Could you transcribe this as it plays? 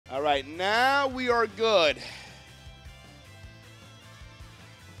right, now we are good.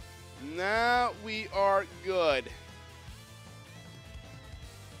 Now we are good.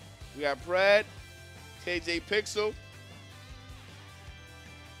 We got Pred, KJPixel.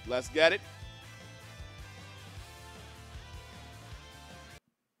 Let's get it.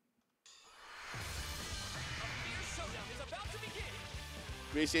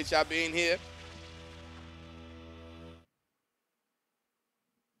 Appreciate y'all being here.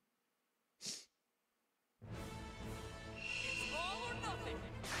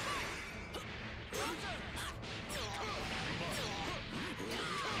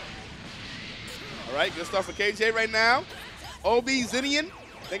 All right, good stuff for KJ right now. OB Zinian,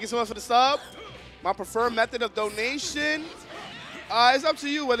 thank you so much for the sub. My preferred method of donation. It's up to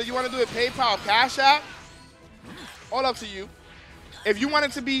you whether you want to do it PayPal or Cash App. All up to you. If you want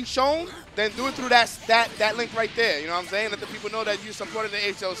it to be shown, then do it through that link right there. You know what I'm saying? Let the people know that you supported the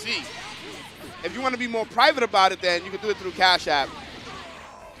HLC. If you want to be more private about it, then you can do it through Cash App.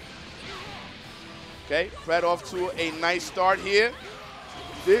 Okay, Pred off to a nice start here.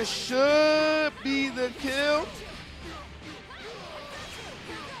 This should be the kill.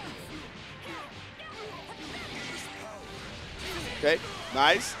 Okay,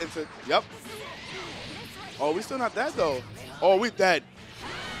 nice. Yep. Oh, we still not dead, though. Oh, we dead.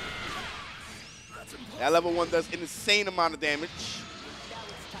 That level 1 does an insane amount of damage.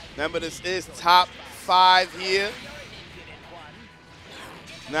 Remember, this is top 5 here.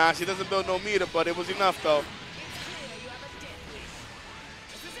 Nah, she doesn't build no meter, but it was enough, though.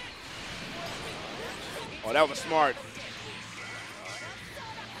 Oh, that was smart.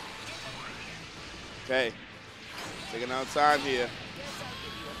 Okay. Taking out time here.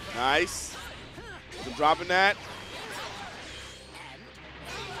 Nice. Dropping that.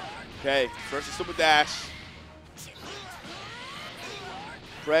 Okay, first a super dash.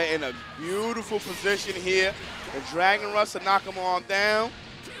 Pred in a beautiful position here. The Dragon Rush to knock him on down.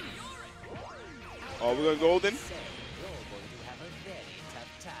 Oh, we're going golden.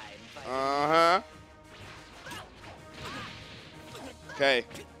 Uh-huh. Okay.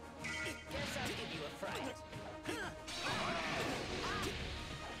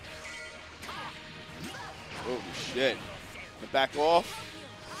 Oh, shit. Back off.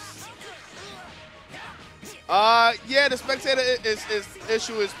 Yeah, the spectator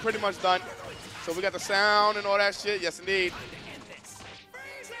issue is pretty much done. So we got the sound and all that shit. Yes, indeed.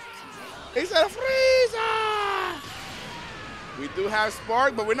 He said a freezer! We do have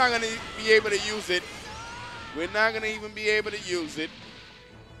Spark, but we're not going to be able to use it. We're not going to even be able to use it.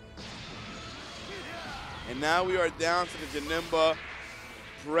 And now we are down to the Janemba.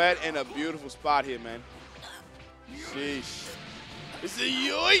 Pred in a beautiful spot here, man. Sheesh. It's a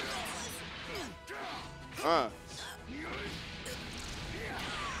yoink! Oh,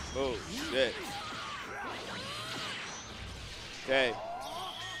 shit. Okay.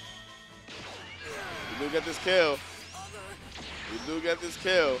 We do get this kill. We do get this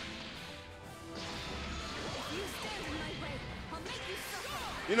kill.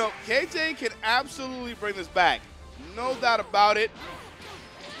 You know, KJ can absolutely bring this back. No doubt about it.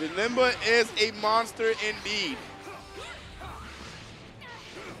 Janemba is a monster indeed.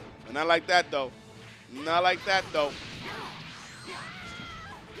 But not like that, though. Not like that, though.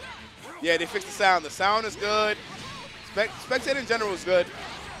 Yeah, they fixed the sound. The sound is good. Spectator in general is good.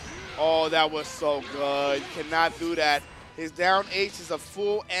 Oh, that was so good. Cannot do that. His down H is a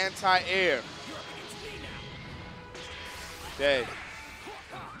full anti-air. Okay.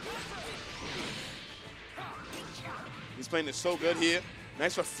 He's playing it so good here.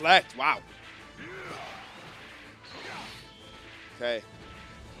 Nice reflect. Wow. Okay.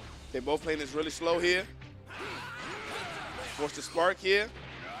 They both playing this really slow here. Force the spark here.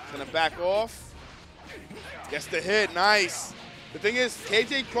 Gonna back off. Gets the hit. Nice. The thing is,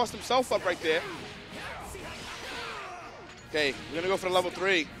 KJ crossed himself up right there. Okay, we're gonna go for the level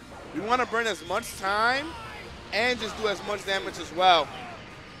 3. We want to burn as much time and just do as much damage as well.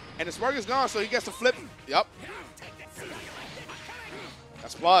 And the spark is gone, so he gets to flip. Yep.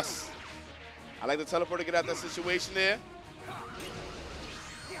 That's plus. I like the teleport to get out that situation there.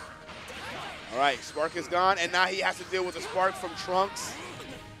 All right, spark is gone, and now he has to deal with the spark from Trunks.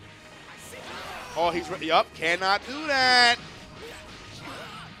 Oh, he's, yup, cannot do that.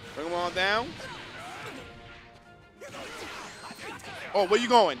 Bring him on down. Oh, where you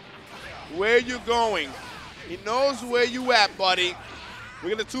going? Where you going? He knows where you at, buddy. We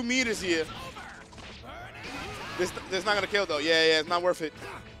got the 2 meters here. This not gonna kill though. Yeah, it's not worth it.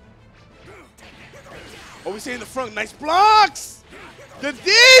 Oh, we see in the front, nice blocks. The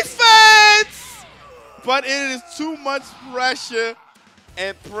defense, but it is too much pressure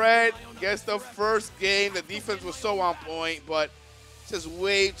And Pred gets the first game. The defense was so on point, but just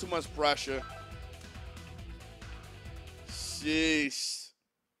way too much pressure. Sheesh.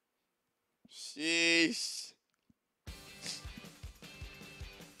 Sheesh.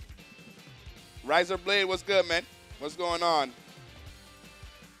 Riser Blade, what's good, man? What's going on?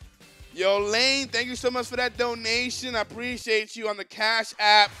 Yo, Lane, thank you so much for that donation. I appreciate you on the Cash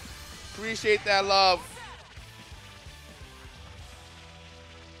App. Appreciate that love.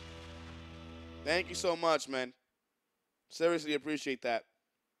 Thank you so much, man. Seriously appreciate that.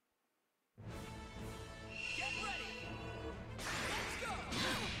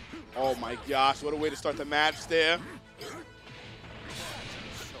 Oh my gosh, what a way to start the match there.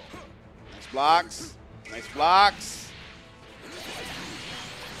 Nice blocks. Nice blocks.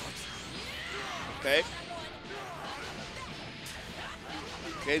 Okay.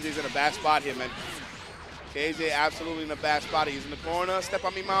 KJ's in a bad spot here, man. KJ absolutely in a bad spot. He's in the corner. Step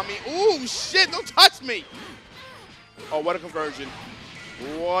on me, mommy. Ooh, shit, don't touch me. Oh, what a conversion.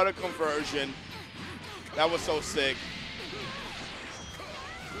 What a conversion. That was so sick.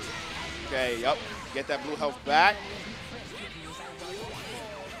 Okay, yep. Get that blue health back.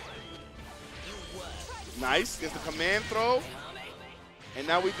 Nice. Gets the command throw. And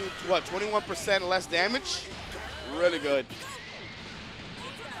now we do, what, 21% less damage? Really good.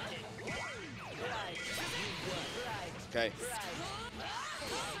 Okay.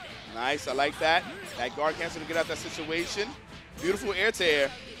 Nice, I like that. That guard cancel to get out that situation. Beautiful air to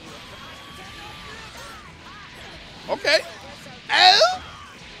air. Okay.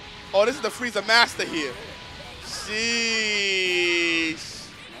 Oh, this is the Frieza Master here. Sheesh.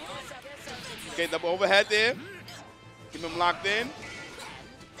 Okay, double overhead there. Keep him locked in.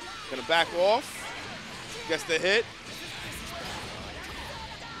 Gonna back off. Gets the hit.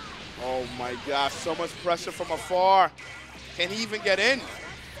 Oh my gosh, so much pressure from afar. Can he even get in?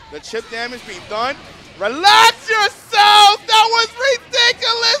 The chip damage being done. Relax yourself! That was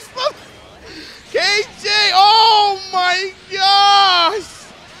ridiculous from KJ! Oh my gosh!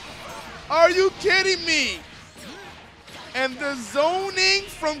 Are you kidding me? And the zoning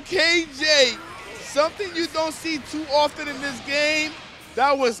from KJ, something you don't see too often in this game.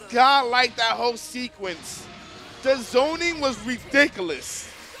 That was godlike, that whole sequence. The zoning was ridiculous.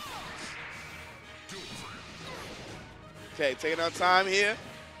 Okay, taking our time here.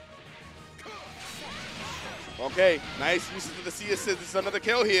 Okay, nice usage of the C assist. This is another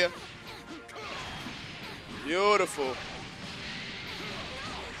kill here. Beautiful.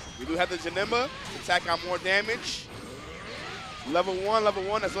 We do have the Janemba to tack out more damage. Level one,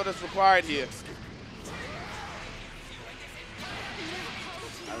 that's what is required here.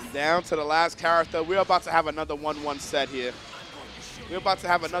 And down to the last character. We're about to have another 1-1 set here. We're about to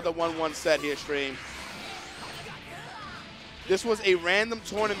have another 1-1 set here, stream. This was a random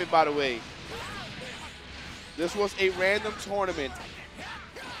tournament, by the way. This was a random tournament.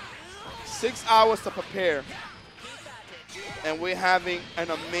 6 hours to prepare. And we're having an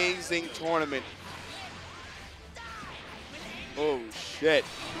amazing tournament. Oh, shit.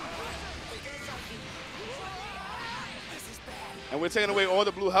 And we're taking away all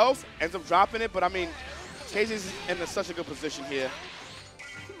the blue health. Ends up dropping it, but I mean, KJ's in such a good position here.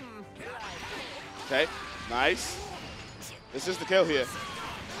 Okay, nice. This is the kill here.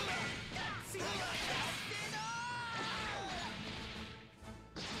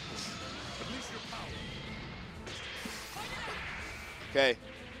 Okay.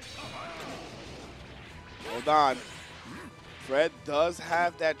 Hold on. Fred does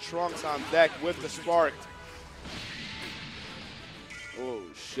have that Trunks on deck with the spark. Oh,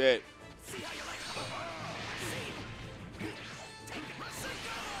 shit.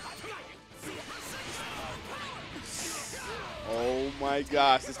 Oh my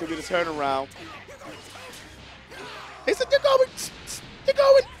gosh, this could be the turnaround. He said, they're going. They're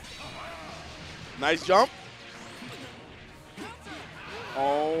going. Nice jump.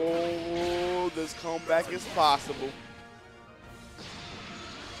 Oh, this comeback is possible.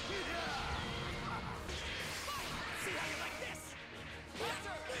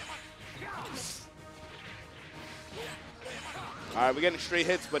 All right, we're getting straight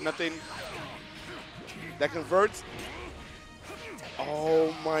hits, but nothing that converts.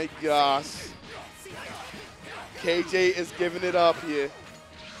 Oh my gosh. KJ is giving it up here.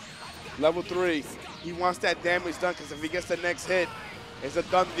 Level 3. He wants that damage done because if he gets the next hit, it's a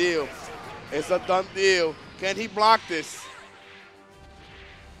done deal. It's a done deal. Can he block this?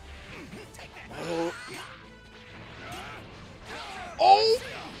 Oh. Oh!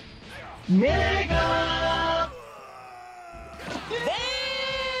 Mega!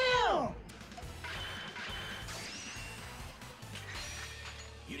 Damn!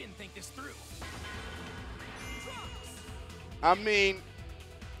 didn't think this through. I mean,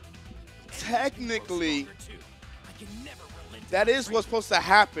 technically, that is what's supposed to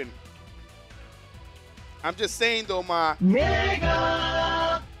happen. I'm just saying, though, my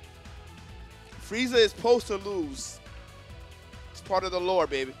Mega! Frieza is supposed to lose. It's part of the lore,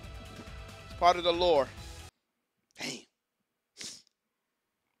 baby. It's part of the lore. Damn.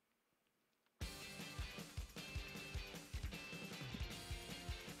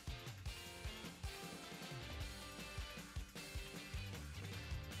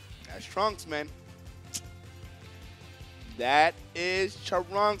 That's Trunks, man. That is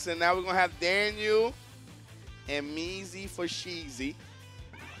Trunks. And now we're going to have Daniel and Meezy for Sheezy.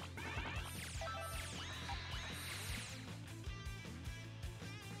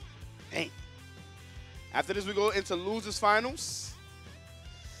 Dang. After this, we go into losers finals.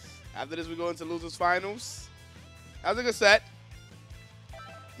 That was a good set.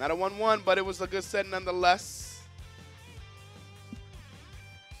 Not a 1-1, but it was a good set nonetheless.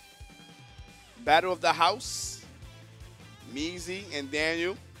 Battle of the House. Meezy and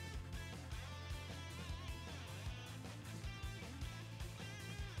Daniel.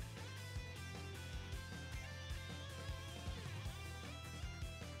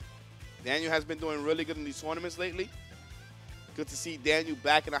 Daniel has been doing really good in these tournaments lately. Good to see Daniel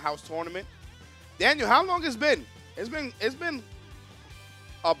back in a house tournament. Daniel, how long it's been? It's been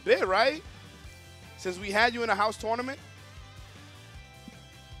a bit, right? Since we had you in a house tournament.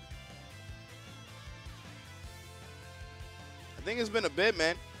 I think it's been a bit,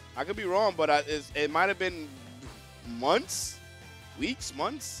 man. I could be wrong, but it might have been months, weeks,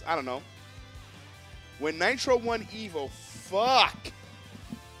 months. I don't know. When Nitro won Evo, fuck.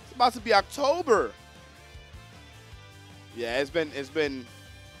 It's about to be October. Yeah, it's been a bit.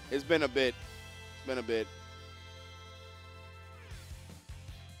 It's been a bit.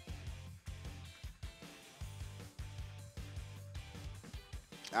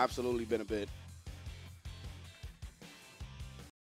 Absolutely been a bit.